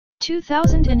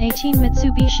2018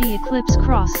 Mitsubishi Eclipse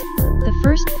Cross, the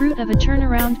first fruit of a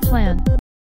turnaround plan.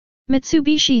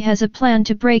 Mitsubishi has a plan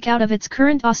to break out of its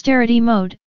current austerity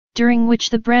mode, during which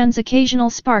the brand's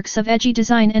occasional sparks of edgy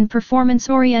design and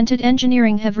performance-oriented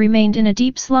engineering have remained in a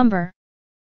deep slumber.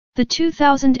 The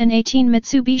 2018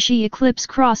 Mitsubishi Eclipse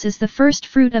Cross is the first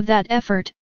fruit of that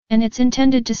effort, and it's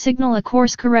intended to signal a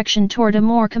course correction toward a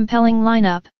more compelling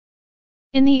lineup.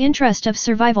 In the interest of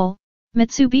survival,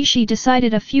 Mitsubishi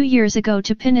decided a few years ago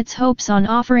to pin its hopes on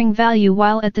offering value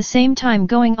while at the same time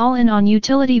going all in on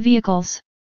utility vehicles.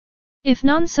 If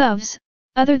non-SUVs,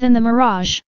 other than the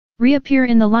Mirage, reappear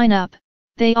in the lineup,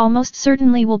 they almost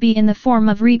certainly will be in the form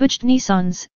of rebadged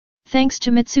Nissans, thanks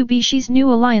to Mitsubishi's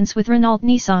new alliance with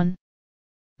Renault-Nissan.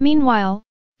 Meanwhile,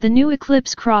 the new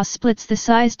Eclipse Cross splits the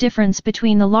size difference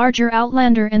between the larger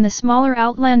Outlander and the smaller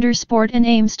Outlander Sport and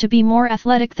aims to be more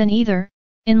athletic than either,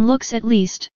 in looks at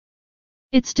least.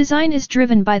 Its design is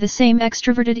driven by the same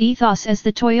extroverted ethos as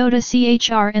the Toyota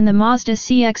CHR and the Mazda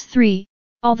CX-3,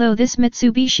 although this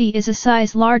Mitsubishi is a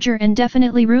size larger and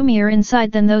definitely roomier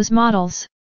inside than those models.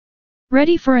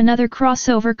 Ready for another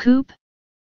crossover coupe?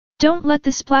 Don't let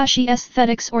the splashy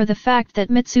aesthetics or the fact that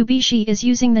Mitsubishi is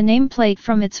using the nameplate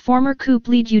from its former coupe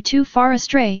lead you too far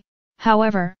astray,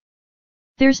 however.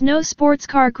 There's no sports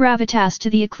car gravitas to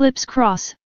the Eclipse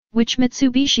Cross, which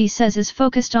Mitsubishi says is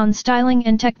focused on styling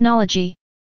and technology.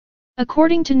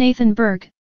 According to Nathan Berg,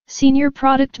 Senior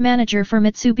Product Manager for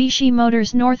Mitsubishi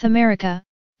Motors North America,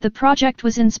 the project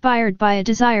was inspired by a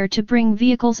desire to bring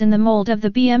vehicles in the mold of the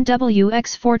BMW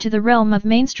X4 to the realm of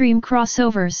mainstream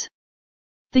crossovers.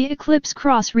 The Eclipse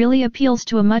Cross really appeals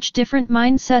to a much different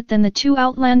mindset than the two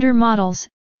Outlander models,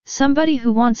 somebody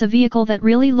who wants a vehicle that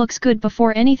really looks good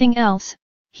before anything else,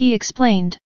 he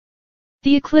explained.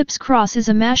 The Eclipse Cross is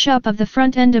a mashup of the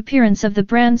front-end appearance of the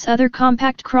brand's other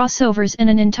compact crossovers and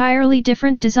an entirely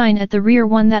different design at the rear,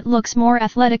 one that looks more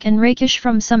athletic and rakish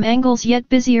from some angles yet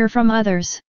busier from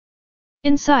others.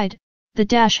 Inside, the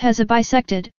dash has a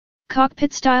bisected,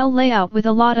 cockpit-style layout with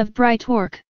a lot of bright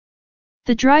work.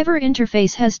 The driver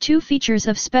interface has two features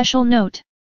of special note.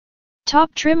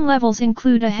 Top trim levels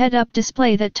include a head-up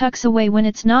display that tucks away when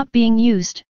it's not being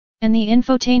used, and the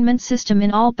infotainment system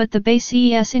in all but the base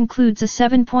ES includes a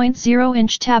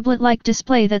 7.0-inch tablet-like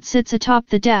display that sits atop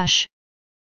the dash.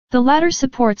 The latter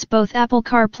supports both Apple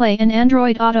CarPlay and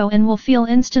Android Auto and will feel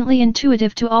instantly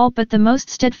intuitive to all but the most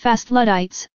steadfast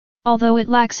Luddites, although it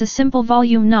lacks a simple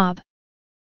volume knob.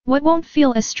 What won't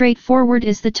feel as straightforward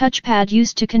is the touchpad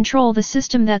used to control the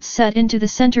system that's set into the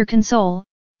center console.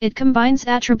 It combines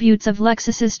attributes of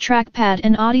Lexus's trackpad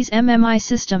and Audi's MMI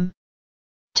system.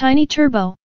 Tiny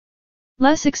turbo.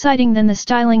 Less exciting than the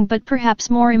styling but perhaps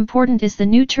more important is the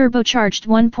new turbocharged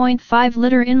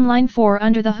 1.5-liter inline-4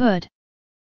 under the hood.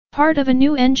 Part of a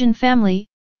new engine family,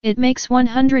 it makes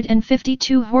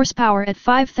 152 horsepower at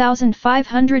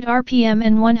 5,500 rpm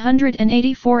and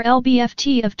 184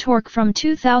 lb-ft of torque from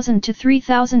 2,000 to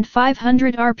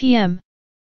 3,500 rpm.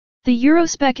 The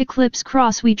Eurospec Eclipse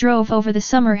Cross we drove over the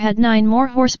summer had 9 more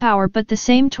horsepower but the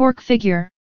same torque figure.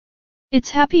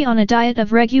 It's happy on a diet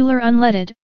of regular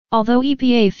unleaded, although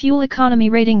EPA fuel economy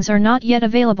ratings are not yet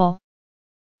available.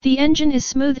 The engine is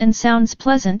smooth and sounds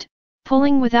pleasant,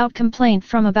 pulling without complaint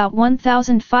from about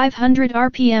 1,500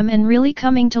 rpm and really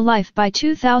coming to life by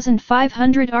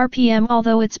 2,500 rpm,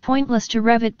 although it's pointless to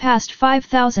rev it past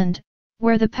 5,000,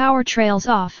 where the power trails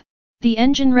off. The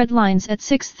engine redlines at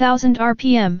 6,000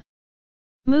 rpm.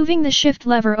 Moving the shift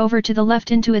lever over to the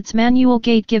left into its manual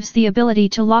gate gives the ability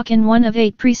to lock in one of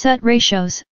 8 preset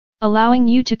ratios, allowing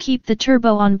you to keep the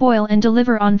turbo on boil and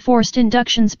deliver on forced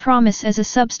induction's promise as a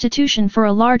substitution for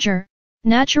a larger,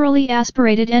 naturally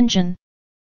aspirated engine.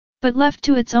 But left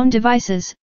to its own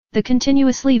devices, the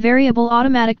continuously variable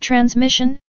automatic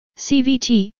transmission,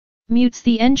 CVT, mutes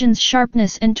the engine's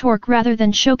sharpness and torque rather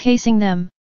than showcasing them.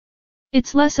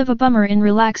 It's less of a bummer in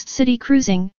relaxed city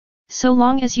cruising, so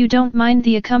long as you don't mind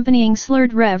the accompanying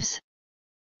slurred revs.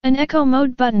 An eco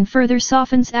mode button further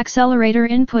softens accelerator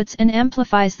inputs and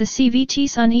amplifies the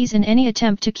CVT's unease in any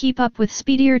attempt to keep up with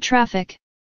speedier traffic.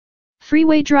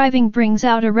 Freeway driving brings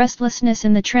out a restlessness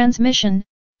in the transmission,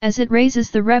 as it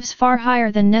raises the revs far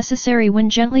higher than necessary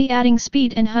when gently adding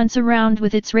speed and hunts around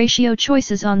with its ratio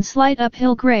choices on slight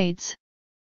uphill grades.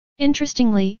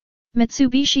 Interestingly,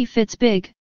 Mitsubishi fits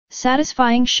big,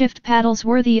 satisfying shift paddles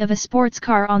worthy of a sports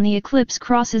car on the Eclipse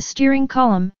Cross's steering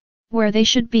column, where they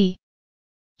should be.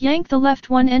 Yank the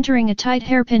left one entering a tight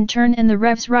hairpin turn and the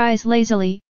revs rise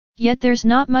lazily, yet there's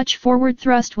not much forward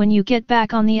thrust when you get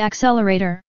back on the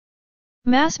accelerator.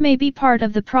 Mass may be part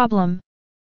of the problem.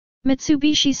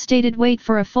 Mitsubishi's stated weight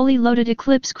for a fully loaded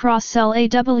Eclipse Cross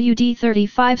LAWD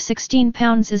 3516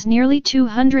 pounds is nearly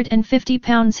 250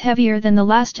 pounds heavier than the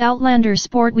last Outlander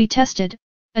Sport we tested,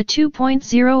 a 2.0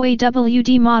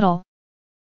 AWD model.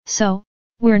 So,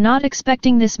 we're not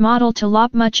expecting this model to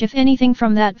lop much if anything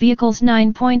from that vehicle's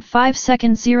 9.5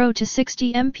 second 0 to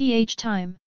 60 mph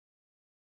time.